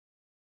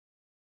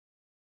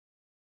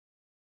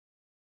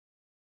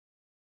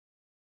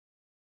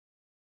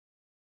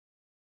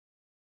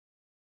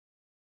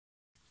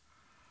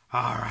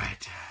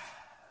Alright.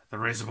 The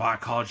reason why I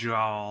called you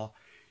all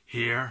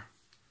here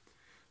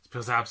is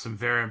because I have some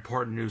very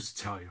important news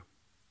to tell you.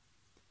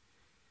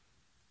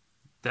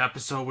 The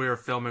episode we are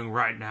filming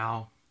right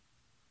now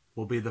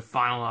will be the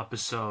final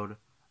episode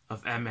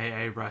of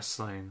MAA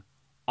Wrestling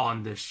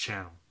on this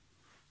channel.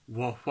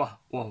 Whoa, whoa,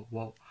 whoa,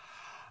 whoa.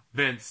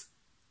 Vince,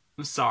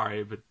 I'm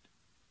sorry, but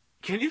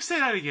can you say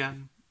that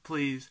again,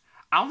 please?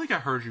 I don't think I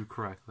heard you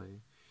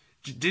correctly.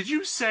 Did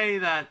you say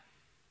that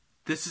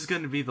this is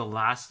going to be the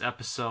last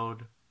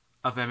episode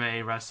of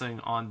MAA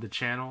Wrestling on the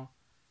channel?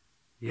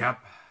 Yep,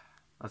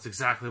 that's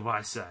exactly what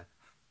I said.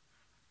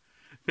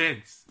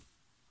 Vince,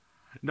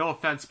 no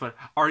offense, but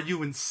are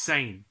you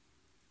insane?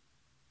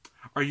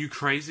 Are you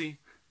crazy?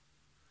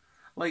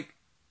 Like,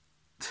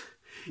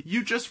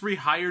 you just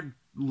rehired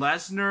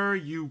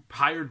Lesnar, you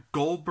hired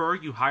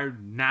Goldberg, you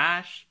hired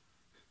Nash.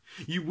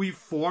 We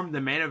formed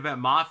the Main Event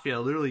Mafia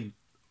literally,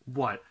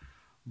 what,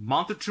 a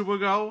month or two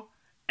ago?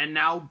 And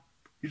now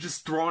you're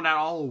just throwing that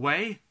all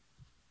away?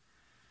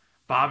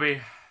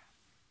 Bobby,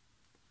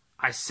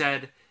 I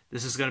said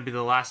this is going to be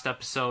the last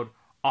episode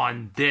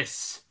on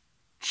this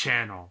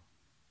channel.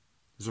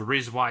 There's a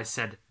reason why I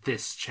said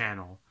this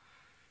channel.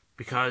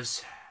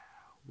 Because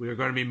we are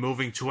going to be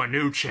moving to a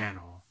new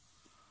channel.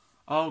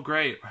 Oh,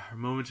 great. We're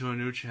moving to a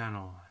new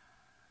channel.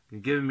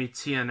 You're giving me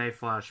TNA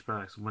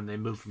flashbacks when they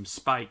moved from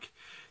Spike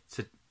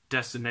to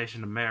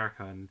Destination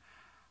America. And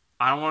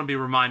I don't want to be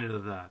reminded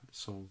of that.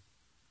 So,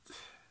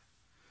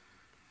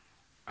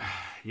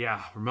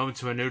 yeah, we're moving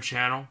to a new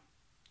channel.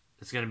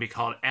 It's going to be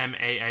called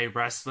MAA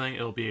Wrestling.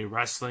 It'll be a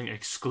wrestling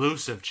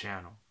exclusive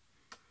channel.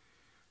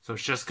 So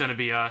it's just going to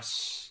be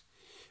us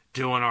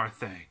doing our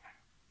thing.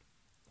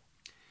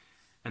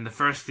 And the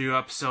first few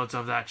episodes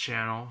of that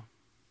channel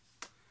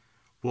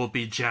will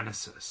be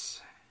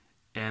Genesis.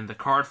 And the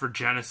card for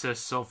Genesis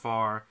so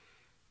far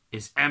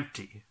is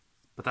empty.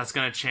 But that's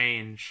going to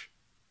change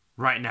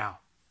right now.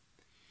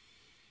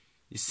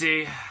 You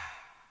see,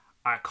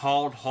 I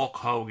called Hulk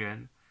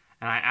Hogan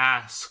and I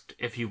asked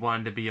if he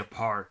wanted to be a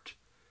part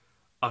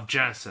of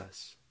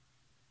Genesis.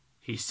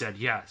 He said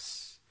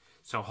yes.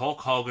 So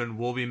Hulk Hogan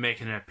will be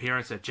making an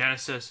appearance at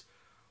Genesis.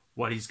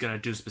 What he's going to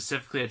do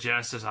specifically at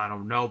Genesis, I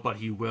don't know, but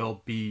he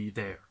will be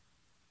there.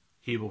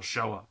 He will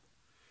show up.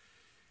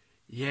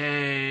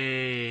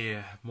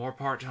 Yay! More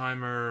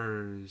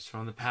part-timers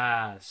from the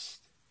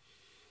past.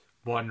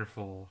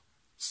 Wonderful.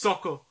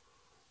 Sucker!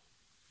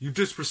 You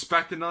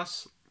disrespecting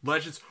us,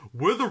 legends?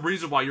 We're the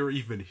reason why you're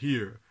even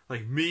here.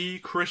 Like me,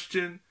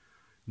 Christian,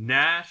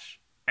 Nash,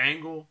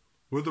 Angle.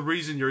 We're the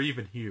reason you're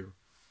even here.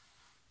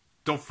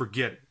 Don't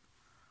forget it.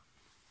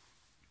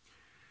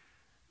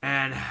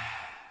 And,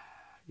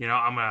 you know,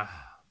 I'm going to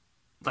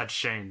let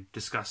Shane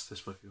discuss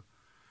this with you.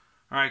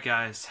 Alright,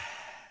 guys.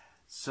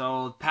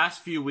 So, the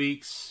past few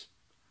weeks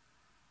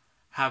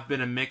have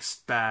been a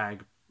mixed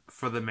bag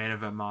for the Main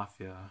Event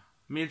Mafia.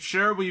 I mean,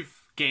 sure, we've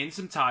gained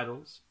some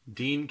titles.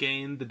 Dean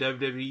gained the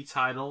WWE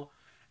title,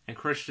 and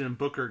Christian and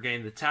Booker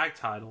gained the tag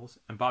titles,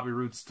 and Bobby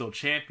Roode's still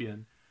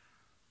champion.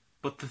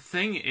 But the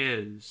thing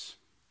is,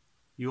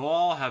 you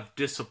all have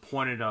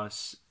disappointed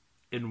us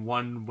in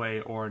one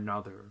way or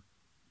another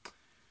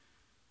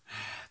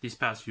these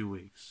past few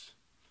weeks.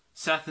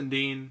 Seth and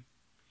Dean,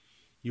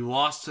 you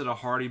lost to the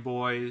Hardy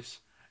Boys.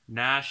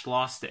 Nash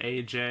lost to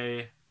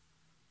AJ.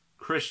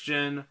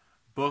 Christian,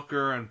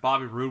 Booker, and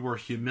Bobby Roode were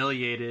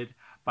humiliated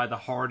by the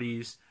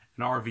Hardys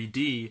and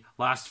RVD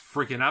last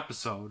freaking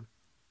episode.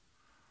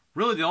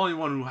 Really, the only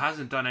one who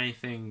hasn't done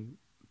anything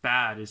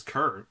bad is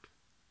Kurt.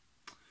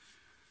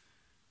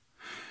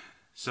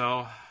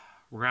 So,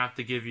 we're going to have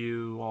to give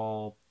you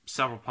all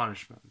several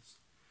punishments.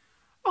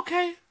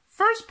 Okay,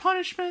 first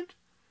punishment.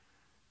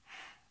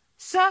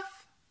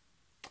 Seth,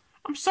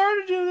 I'm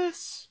sorry to do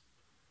this,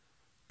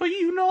 but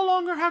you no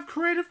longer have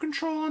creative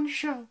control on the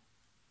show.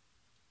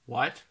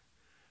 What?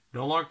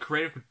 No longer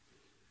creative?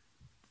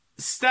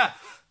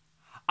 Steph,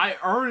 I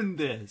earned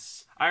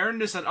this. I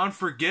earned this at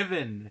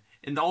Unforgiven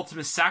in the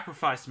Ultimate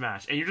Sacrifice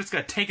match, and you're just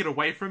going to take it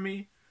away from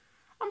me?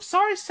 I'm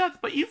sorry,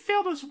 Seth, but you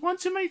failed us one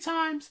too many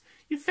times.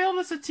 You failed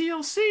us at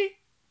TLC,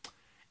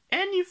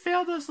 and you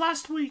failed us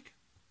last week.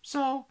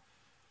 So,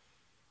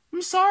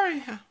 I'm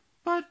sorry,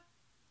 but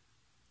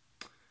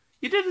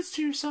you did this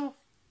to yourself.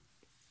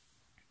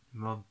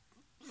 Well,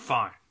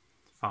 fine.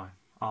 Fine.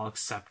 I'll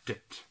accept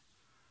it.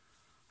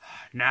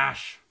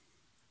 Nash,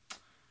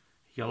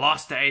 you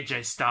lost to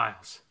AJ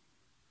Styles.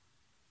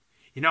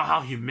 You know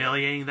how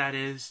humiliating that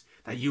is?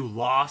 That you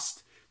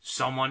lost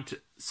someone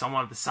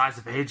of the size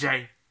of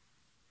AJ? It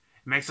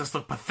makes us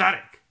look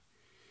pathetic.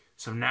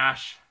 So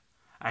Nash,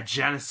 at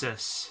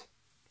Genesis,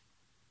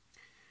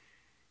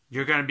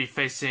 you're going to be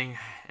facing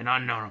an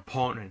unknown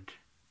opponent.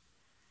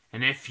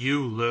 And if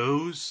you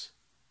lose,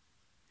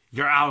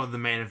 you're out of the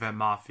Main Event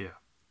Mafia.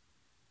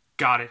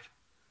 Got it?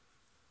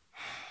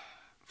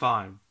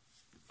 Fine.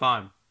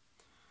 Fine.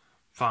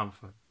 Fine.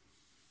 Fine.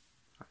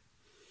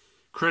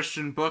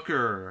 Christian,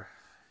 Booker,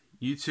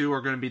 you two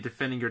are going to be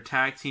defending your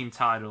tag team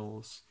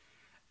titles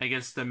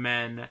against the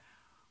men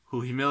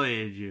who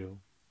humiliated you.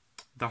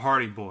 the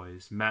Hardy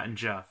Boys, Matt and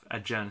Jeff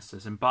at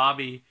Genesis. And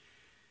Bobby,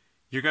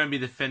 you're going to be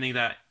defending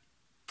that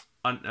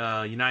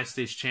United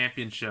States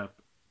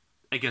Championship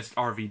against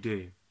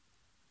RVD,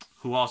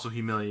 who also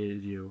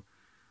humiliated you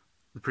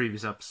the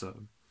previous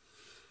episode.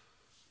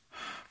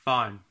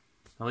 Fine.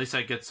 At least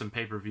I get some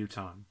pay-per-view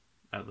time.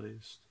 At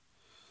least.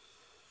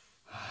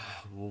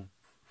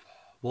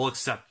 We'll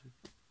accept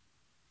it.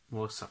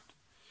 We'll accept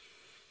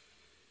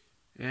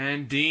it.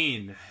 And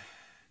Dean.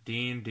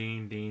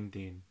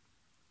 Dean.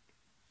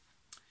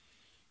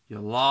 You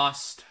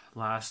lost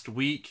last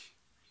week.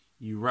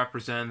 You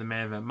represented the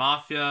Main Event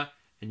Mafia,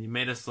 and you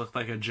made us look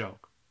like a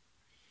joke.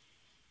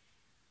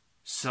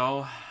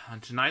 So,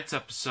 on tonight's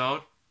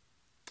episode,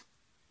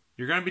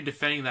 you're going to be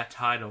defending that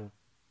title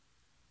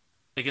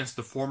against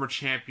the former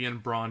champion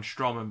Braun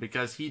Strowman,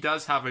 because he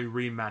does have a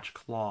rematch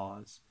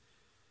clause.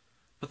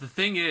 But the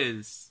thing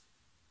is,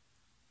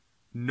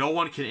 no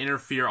one can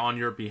interfere on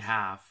your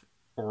behalf,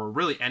 or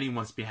really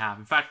anyone's behalf.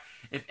 In fact,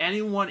 if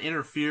anyone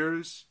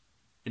interferes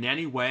in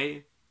any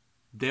way,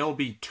 they'll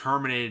be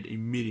terminated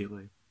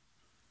immediately.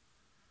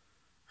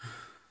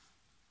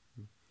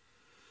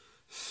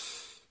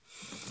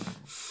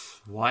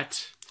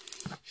 What?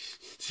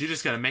 So you're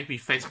just gonna make me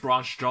face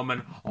Braun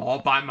Strowman all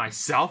by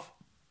myself?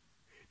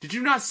 Did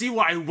you not see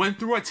what I went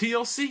through at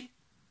TLC?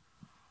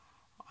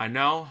 I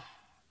know,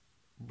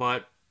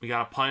 but we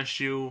gotta punish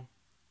you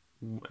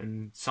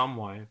in some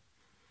way.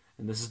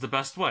 And this is the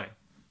best way.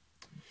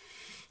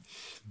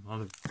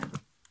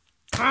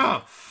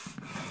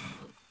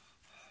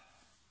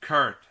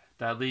 Kurt,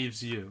 that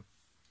leaves you.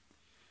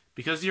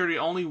 Because you're the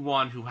only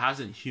one who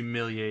hasn't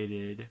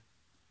humiliated,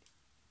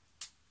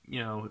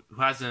 who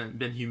hasn't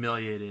been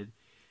humiliated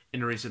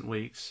in recent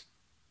weeks.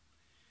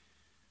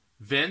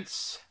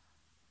 Vince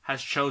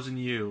has chosen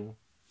you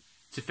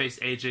to face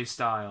AJ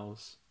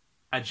Styles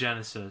at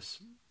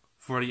Genesis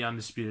for the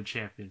Undisputed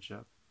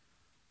Championship.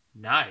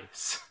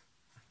 Nice.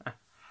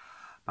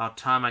 About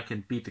time I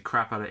can beat the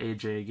crap out of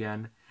AJ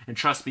again. And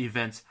trust me,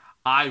 Vince,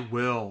 I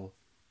will.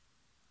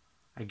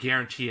 I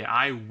guarantee it,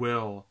 I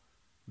will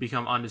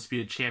become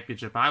Undisputed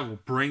Championship. I will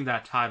bring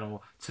that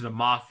title to the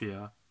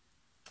Mafia,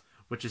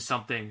 which is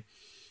something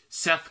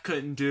Seth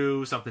couldn't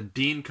do, something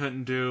Dean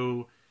couldn't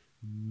do.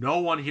 No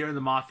one here in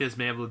the Mafia has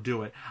been able to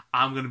do it.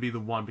 I'm going to be the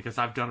one because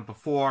I've done it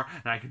before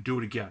and I can do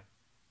it again.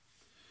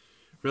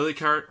 Really,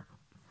 Kurt?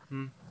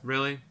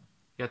 Really? You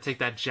gotta take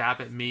that jab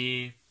at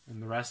me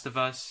and the rest of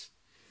us?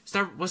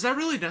 Was that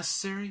really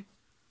necessary?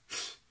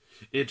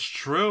 It's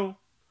true.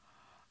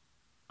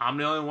 I'm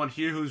the only one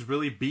here who's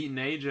really beaten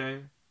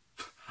AJ.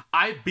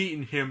 I've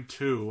beaten him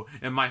too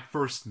in my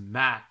first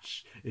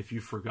match, if you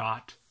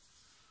forgot.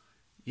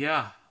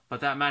 Yeah, but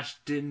that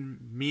match didn't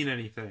mean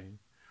anything.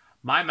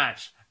 My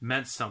match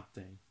meant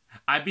something.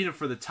 I beat him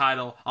for the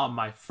title on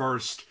my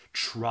first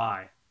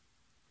try.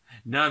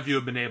 None of you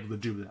have been able to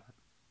do that.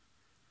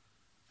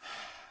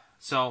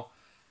 So,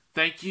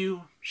 thank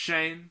you,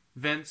 Shane,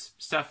 Vince,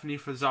 Stephanie,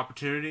 for this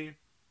opportunity.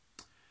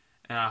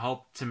 And I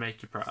hope to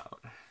make you proud.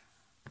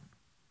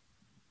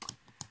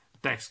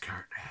 Thanks,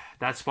 Kurt.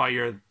 That's why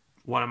you're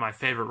one of my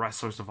favorite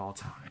wrestlers of all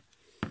time.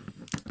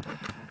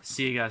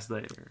 See you guys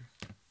later.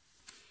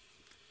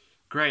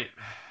 Great.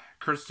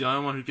 Kurt's the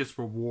only one who gets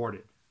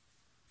rewarded.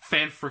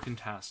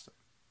 Fan-freaking-tastic.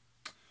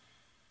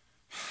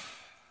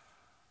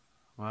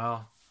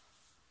 Well,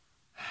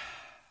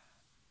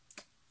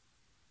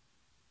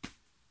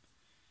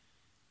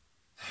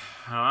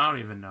 I don't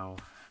even know,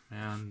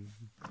 man.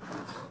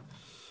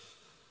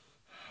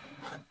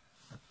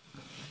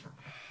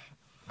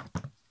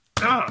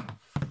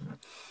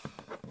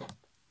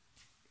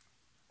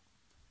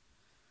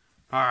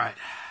 Alright,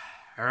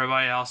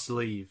 everybody else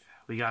leave.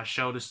 We got a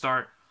show to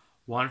start.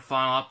 One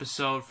final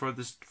episode for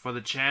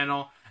the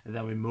channel, and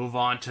then we move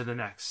on to the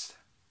next.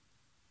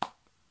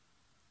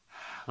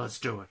 Let's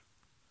do it.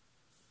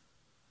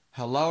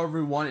 Hello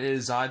everyone, it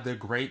is I, the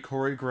great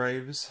Corey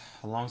Graves,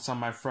 alongside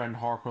my friend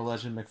hardcore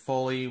legend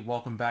McFoley.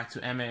 Welcome back to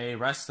MAA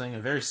Wrestling,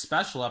 a very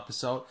special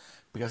episode,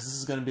 because this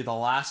is going to be the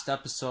last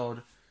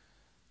episode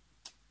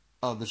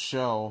of the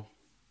show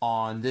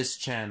on this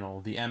channel,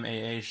 the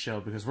MAA show,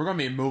 because we're going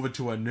to be moving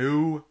to a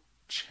new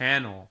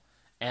channel,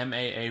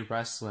 MAA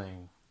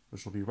Wrestling,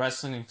 which will be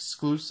wrestling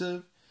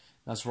exclusive.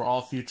 That's where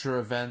all future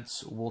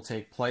events will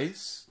take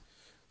place.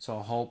 So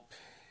I hope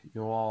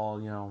you'll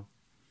all,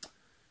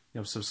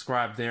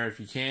 subscribe there if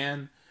you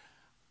can.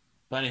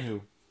 But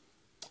anywho,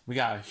 we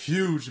got a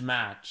huge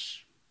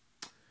match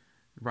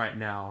right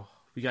now.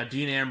 We got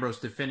Dean Ambrose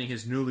defending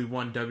his newly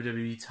won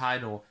WWE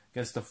title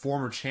against the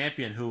former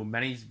champion, who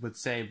many would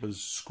say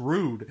was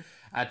screwed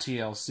at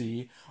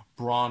TLC,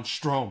 Braun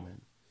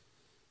Strowman.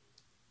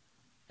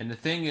 And the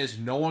thing is,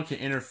 no one can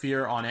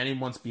interfere on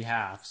anyone's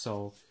behalf.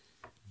 So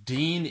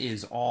Dean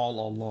is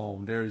all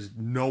alone. There's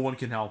no one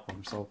can help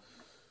him. So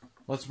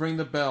let's ring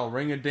the bell.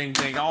 Ring a ding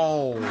ding.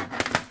 Oh,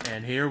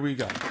 and here we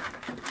go.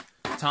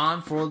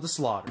 Time for the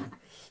slaughter.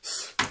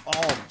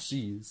 Oh,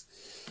 jeez.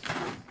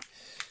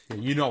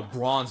 Yeah,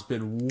 Braun's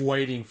been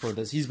waiting for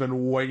this. He's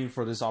been waiting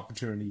for this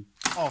opportunity.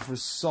 Oh, for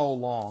so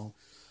long.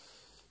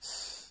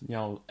 you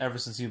know, ever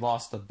since he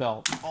lost the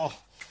belt. Oh.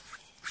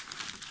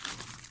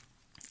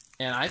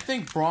 And I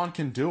think Braun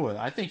can do it.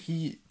 I think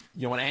he,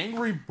 you know, an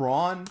angry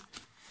Braun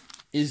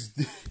is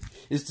the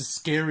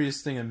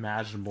scariest thing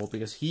imaginable,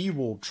 because he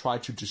will try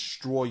to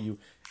destroy you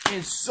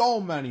in so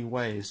many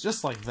ways,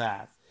 just like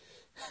that.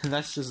 And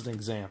that's just an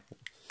example.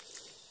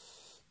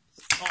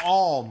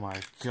 Oh my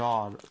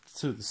god,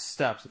 to the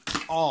steps.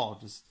 Oh,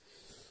 just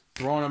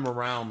throwing him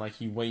around like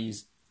he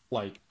weighs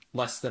like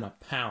less than a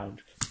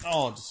pound.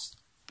 Oh, just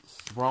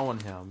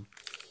throwing him.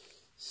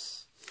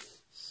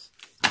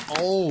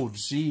 Oh,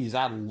 jeez,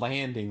 that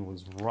landing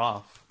was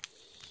rough.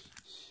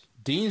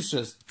 Dean's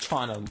just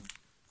trying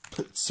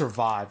to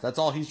survive. That's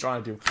all he's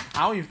trying to do.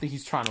 I don't even think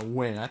he's trying to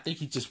win. I think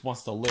he just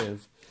wants to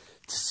live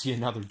to see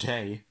another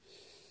day.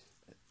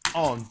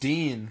 Oh, and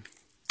Dean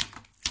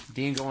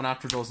going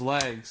after those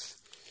legs.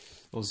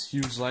 Those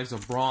huge legs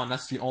of Braun.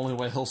 That's the only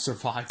way he'll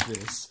survive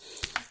this.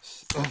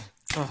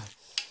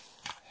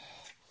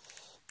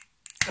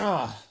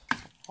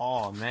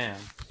 Oh, man.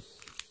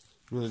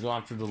 Really go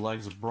after the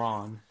legs of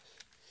Braun.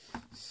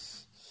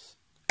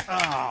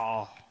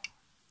 Oh.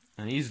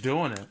 And he's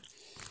doing it.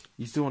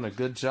 He's doing a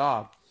good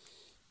job.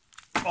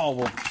 Oh,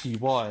 well, he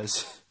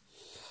was.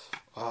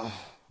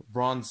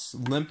 Braun's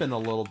limping a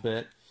little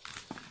bit.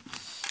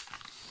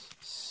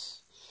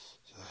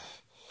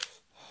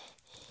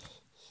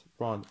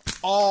 Braun.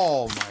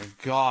 Oh my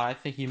god, I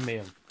think he may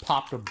have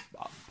popped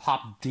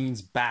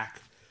Dean's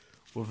back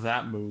with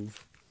that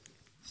move.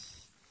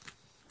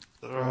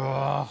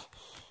 Oh.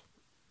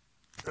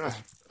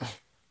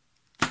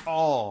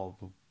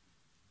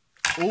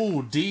 Ooh,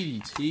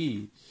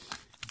 DDT.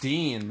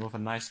 Dean with a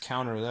nice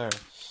counter there.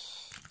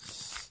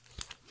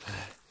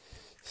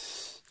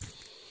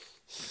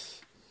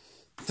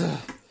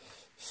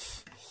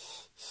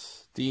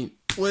 Dean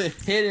would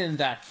have hidden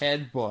that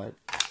headbutt.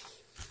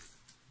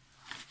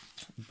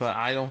 But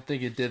I don't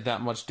think it did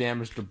that much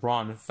damage to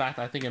Braun. In fact,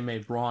 I think it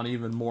made Braun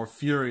even more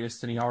furious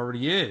than he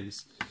already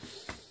is.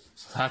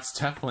 So that's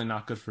definitely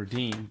not good for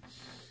Dean.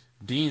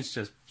 Dean's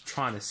just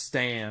trying to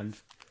stand.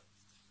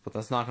 But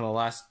that's not going to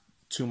last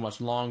too much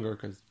longer,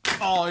 because...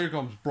 Oh, here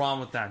comes Braun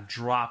with that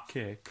drop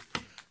kick.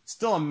 It's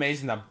still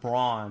amazing that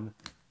Braun,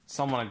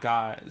 someone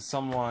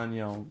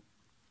you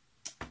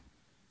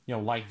know,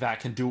 like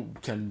that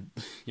can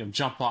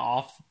jump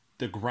off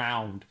the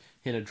ground,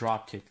 hit a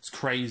drop kick. It's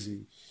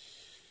crazy.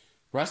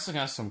 Wrestling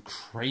has some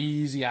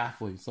crazy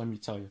athletes, let me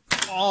tell you.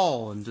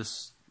 Oh, and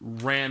just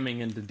ramming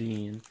into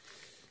Dean.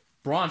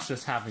 Braun's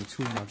just having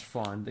too much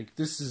fun. Like,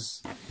 this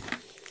is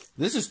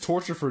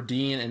torture for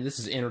Dean, and this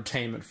is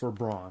entertainment for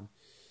Braun.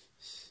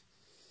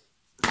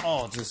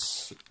 Oh,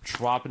 just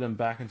dropping him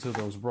back into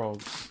those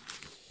ropes.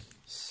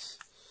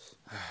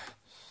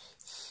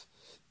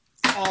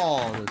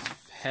 Oh, this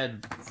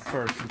head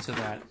first into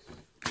that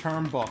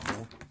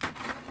turnbuckle.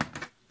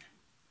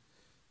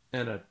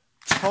 And a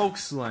choke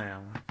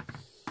slam.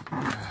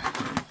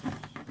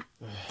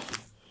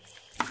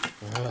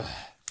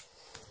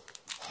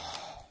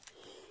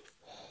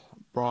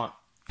 Braun,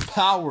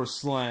 power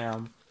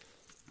slam.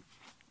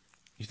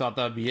 You thought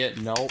that'd be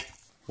it? Nope.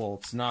 Well,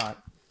 it's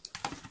not.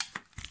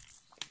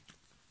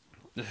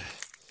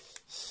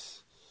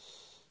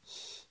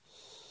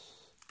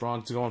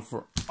 Braun's going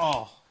for...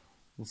 Oh.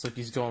 Looks like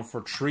he's going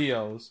for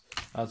trios.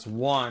 That's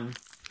one.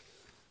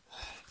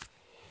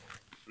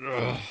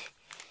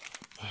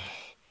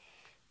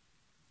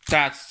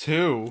 That's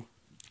two.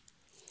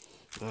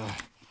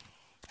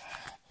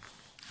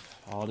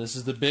 Oh, this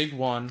is the big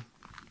one.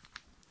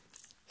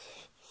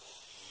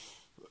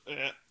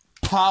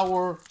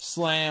 Power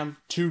slam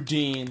to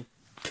Dean.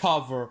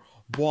 Cover.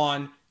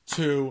 1,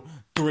 2,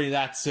 3.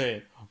 That's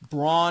it.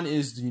 Braun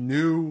is the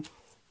new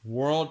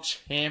world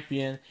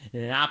champion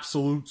in an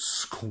absolute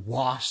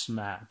squash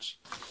match.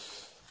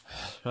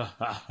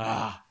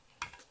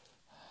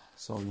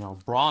 So, you know,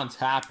 Braun's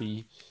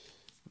happy.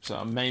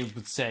 So many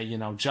would say, you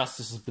know,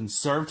 justice has been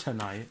served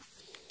tonight.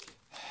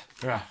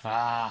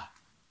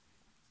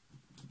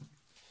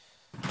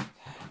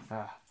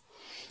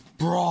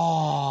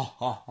 Braun!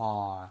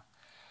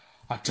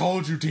 I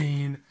told you,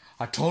 Dean.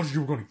 I told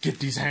you were going to get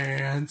these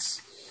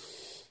hands.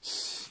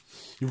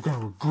 You were going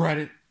to regret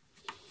it.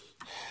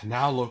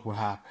 Now look what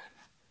happened.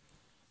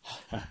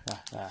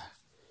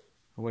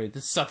 Wait,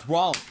 this is Seth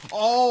Rollins.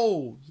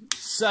 Oh!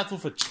 Seth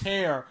with a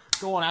chair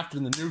going after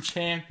the new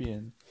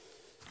champion.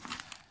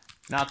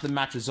 Now that the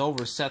match is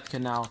over, Seth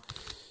can now,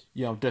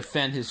 you know,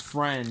 defend his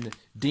friend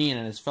Dean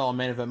and his fellow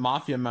main event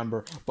Mafia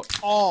member. But,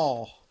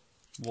 oh!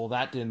 Well,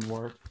 that didn't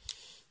work.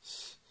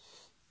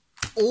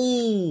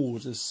 Oh!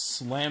 Just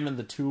slamming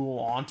the two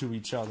onto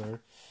each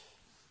other.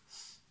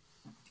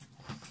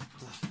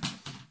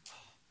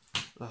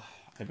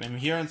 I'm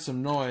hearing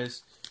some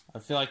noise. I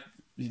feel like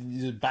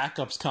the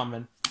backup's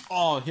coming.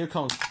 Oh, here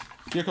comes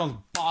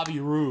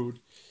Bobby Roode.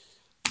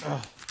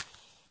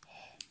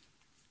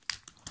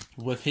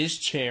 With his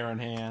chair in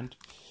hand.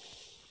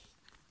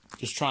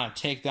 Just trying to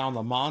take down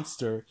the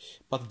monster.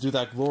 About to do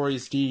that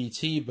glorious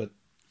DDT, but...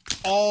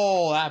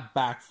 Oh, that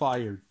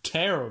backfired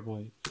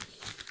terribly.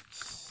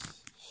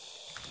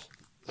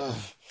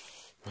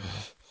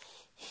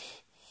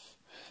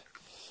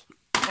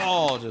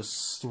 Oh,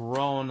 just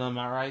throwing them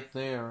right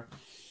there.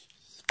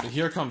 But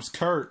here comes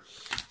Kurt.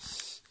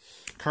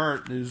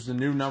 Kurt, who's the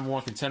new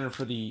 #1 contender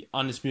for the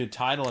Undisputed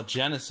title at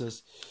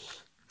Genesis.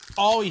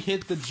 Oh, he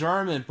hit the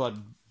German, but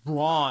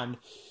Braun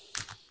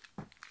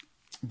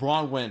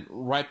went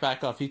right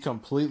back up. He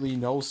completely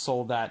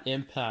no-sold that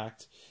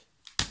impact.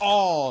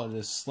 Oh,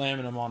 just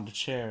slamming him on the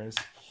chairs.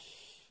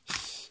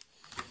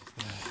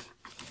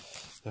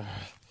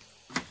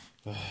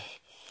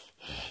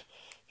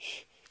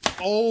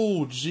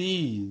 Oh,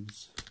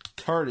 jeez.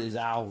 Kurt is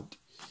out.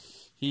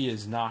 He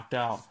is knocked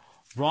out.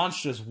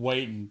 Braun's just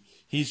waiting.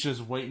 He's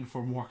just waiting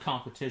for more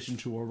competition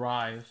to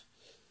arrive.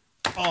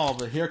 Oh,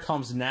 but here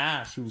comes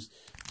Nash, who's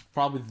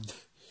probably,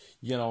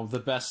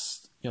 the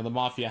best, the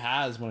Mafia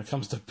has when it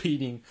comes to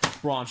beating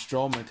Braun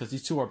Strowman, because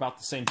these two are about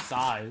the same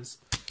size.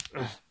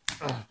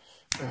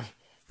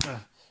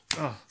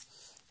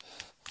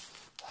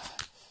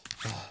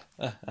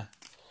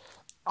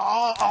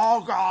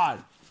 Oh,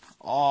 God.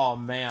 Oh,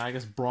 man, I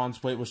guess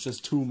Braun's weight was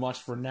just too much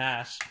for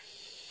Nash.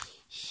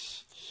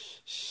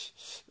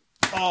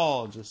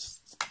 Oh, just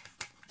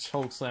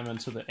chokeslam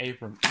into the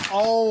apron.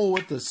 Oh,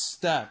 with the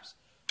steps.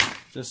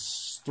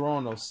 Just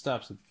throwing those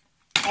steps.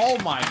 Oh,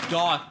 my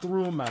God,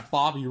 threw him at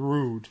Bobby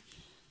Roode.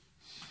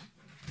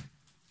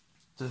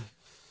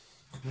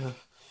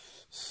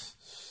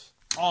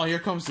 Oh, here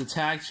comes the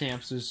tag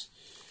champs. There's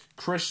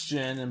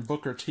Christian and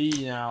Booker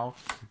T now.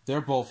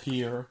 They're both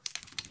here.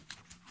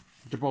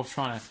 They're both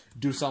trying to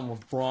do something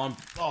with Braun.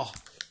 Oh,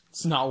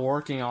 it's not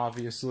working,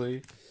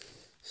 obviously.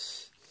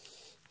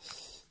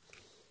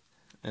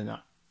 And,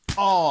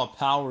 oh,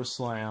 power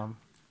slam.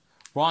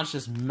 Braun's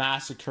just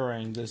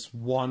massacring this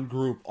one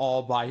group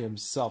all by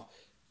himself.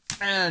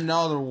 And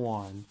another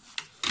one.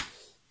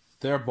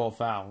 They're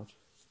both out.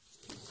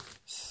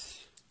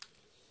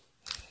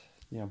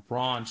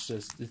 Braun's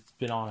just, it's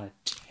been on a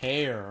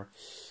tear.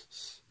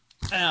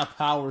 And a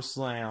power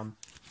slam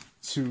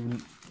to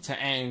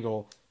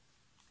Angle.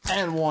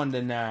 And one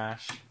to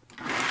Nash.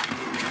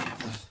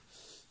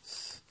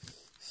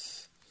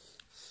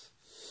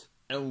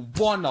 And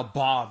one to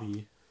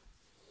Bobby.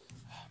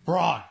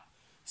 Braun,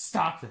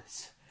 stop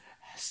this.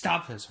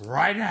 Stop this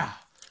right now.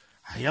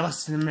 You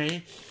listen to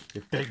me,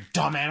 you big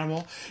dumb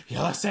animal.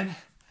 You listen.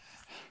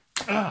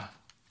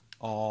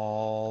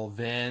 Oh,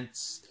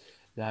 Vince.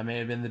 That may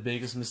have been the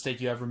biggest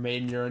mistake you ever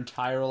made in your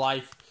entire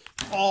life.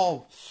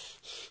 Oh.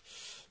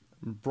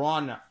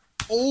 Braun.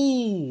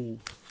 Oh.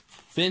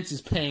 Vince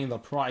is paying the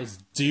price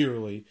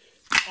dearly.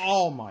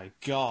 Oh my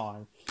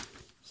God.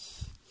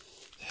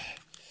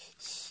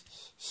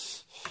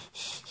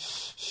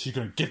 You're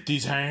gonna get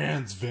these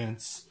hands,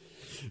 Vince.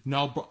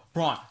 No,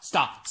 Braun,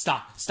 stop,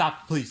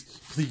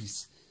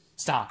 please,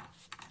 stop.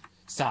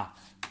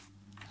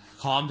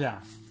 Calm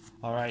down,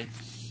 all right?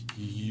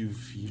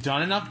 You've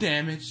done enough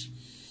damage.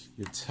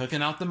 You're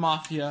taking out the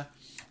Mafia.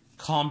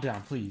 Calm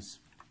down, please.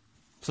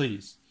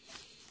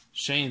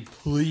 Shane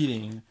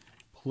pleading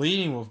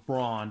with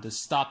Braun to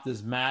stop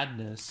this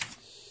madness.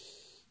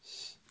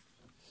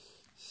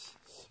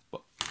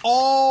 But,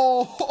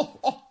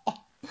 oh!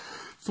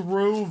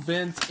 Threw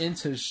Vince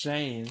into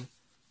Shane.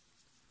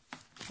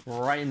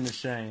 Right into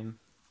Shane.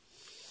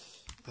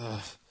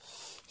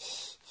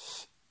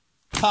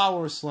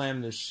 Power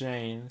slam to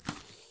Shane.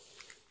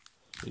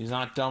 He's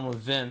not done with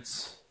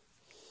Vince.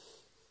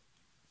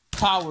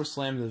 Power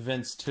slam to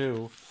Vince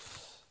too.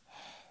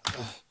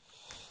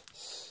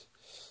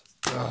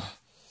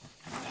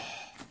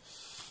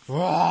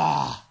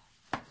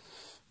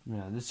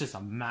 Man, this is just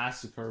a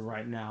massacre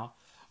right now.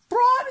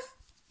 Braun,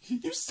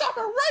 you stop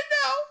it right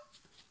now.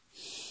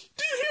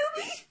 Do you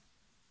hear me?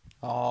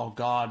 Oh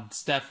God,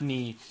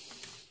 Stephanie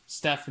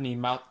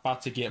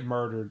about to get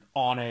murdered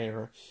on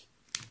air.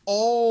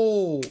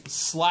 Oh,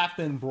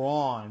 slapping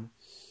Braun.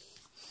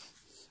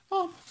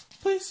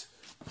 Please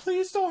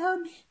don't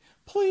hurt me.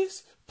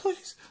 Please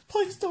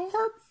don't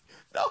hurt me.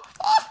 No.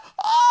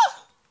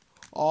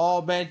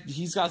 Oh man,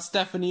 he's got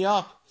Stephanie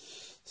up.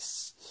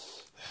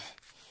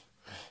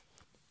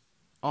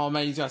 Oh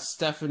man, he's got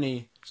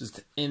Stephanie just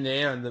in the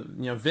air,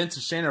 and Vince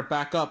and Shane are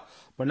back up,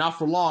 but not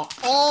for long.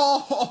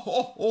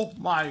 Oh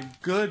my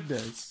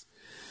goodness!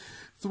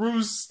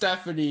 Threw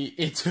Stephanie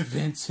into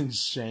Vince and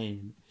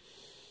Shane.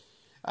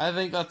 I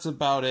think that's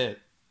about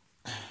it.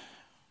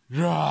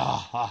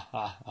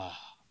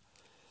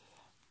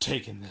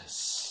 Taking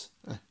this.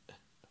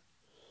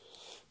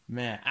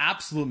 Man,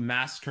 absolute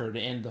massacre to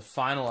end the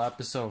final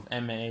episode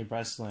of MAA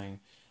Wrestling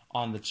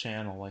on the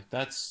channel. Like,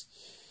 that's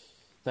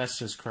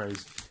just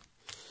crazy.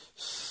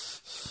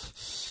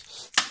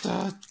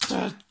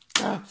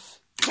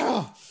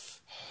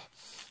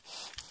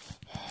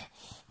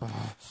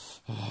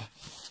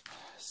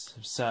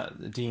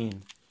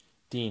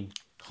 Dean,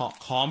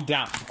 calm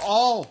down.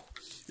 Oh,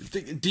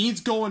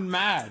 Dean's going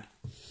mad.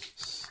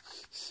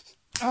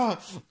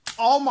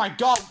 Oh my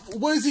God,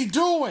 what is he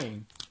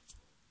doing?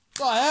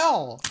 The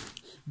hell?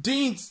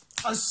 Dean's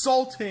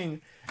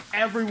assaulting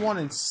everyone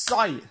in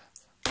sight.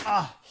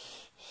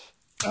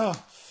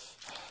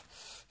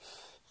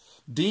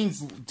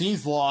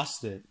 Dean's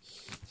lost it.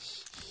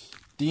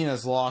 Dean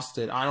has lost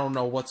it. I don't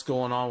know what's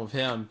going on with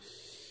him.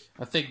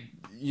 I think,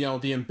 you know,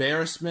 the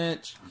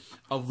embarrassment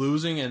of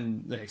losing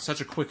in like,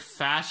 such a quick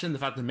fashion, the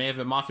fact that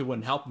Maven Mafia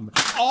wouldn't help him.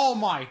 Oh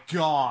my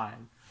god!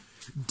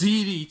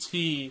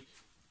 DDT.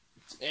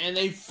 And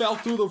they fell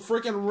through the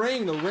freaking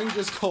ring. The ring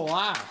just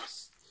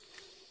collapsed.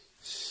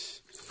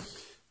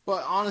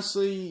 But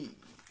honestly,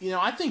 you know,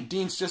 I think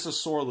Dean's just a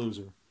sore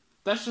loser.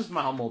 That's just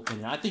my humble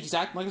opinion. I think he's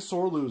acting like a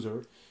sore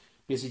loser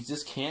because he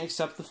just can't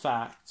accept the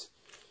fact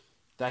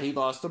that he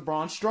lost to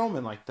Braun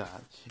Strowman like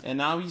that. And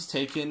now he's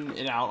taking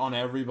it out on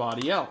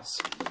everybody else.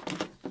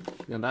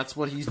 And that's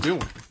what he's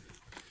doing.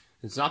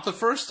 It's not the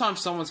first time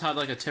someone's had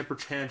like a temper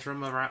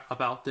tantrum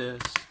about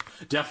this.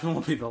 Definitely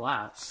won't be the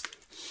last.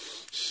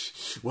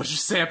 What'd you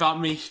say about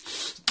me?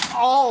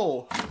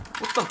 Oh!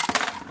 What the...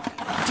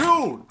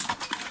 Dude!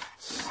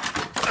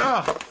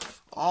 Ugh!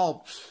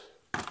 Oh...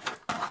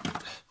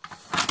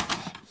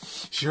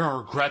 You're gonna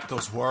regret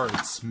those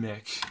words,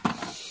 Mick.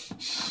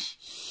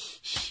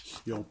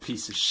 You old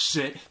piece of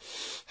shit.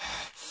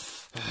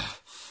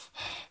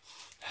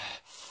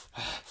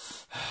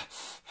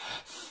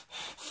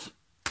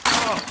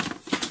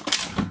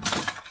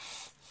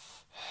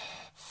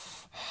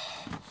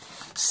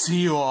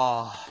 See you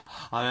all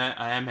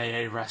on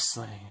MAA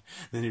Wrestling,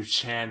 the new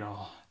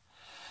channel,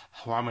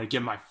 where I'm gonna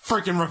get my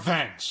freaking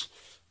revenge.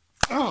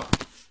 Ugh.